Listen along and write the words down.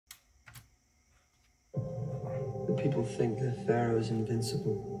people think that Pharaoh is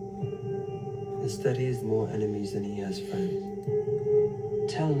invincible. Instead, he has more enemies than he has friends.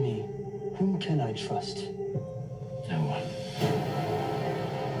 Tell me, whom can I trust? No one.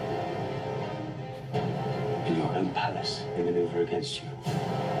 In your own palace, they maneuver against you.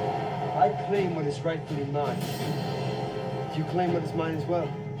 I claim what is rightfully mine. Do you claim what is mine as well?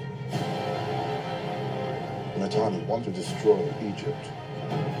 Natani want to destroy Egypt.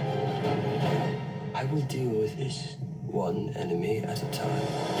 I will deal with this one enemy at a time.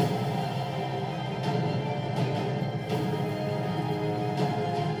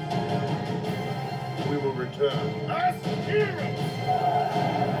 We will return as heroes!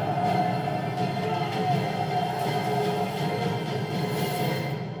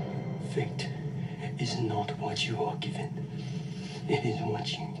 Fate is not what you are given. It is what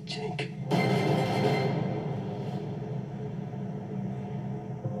you take.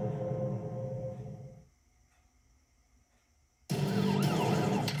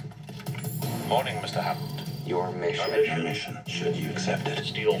 Morning, Mr. Hammond. Your mission, should you accept it.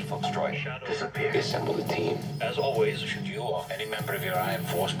 Steal Foxtrot. Disappear. Assemble the team. As always, should you or any member of your iron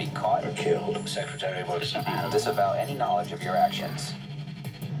force be caught Or killed. Secretary will Disavow any knowledge of your actions.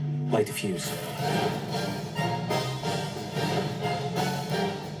 Light the fuse.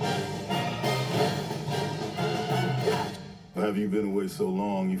 Have you been away so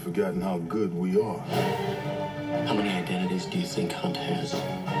long you've forgotten how good we are? How many identities do you think Hunt has?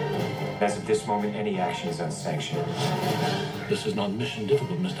 As of this moment, any action is unsanctioned. This is not mission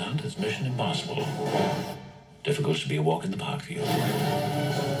difficult, Mr. Hunt. It's mission impossible. Difficult to be a walk in the park for you.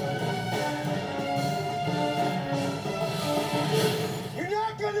 You're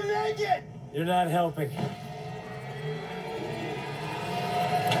not gonna make it! You're not helping.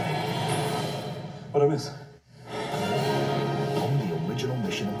 What'd I miss? Only original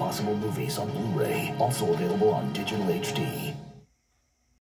Mission Impossible movies on Blu-ray. Also available on digital HD.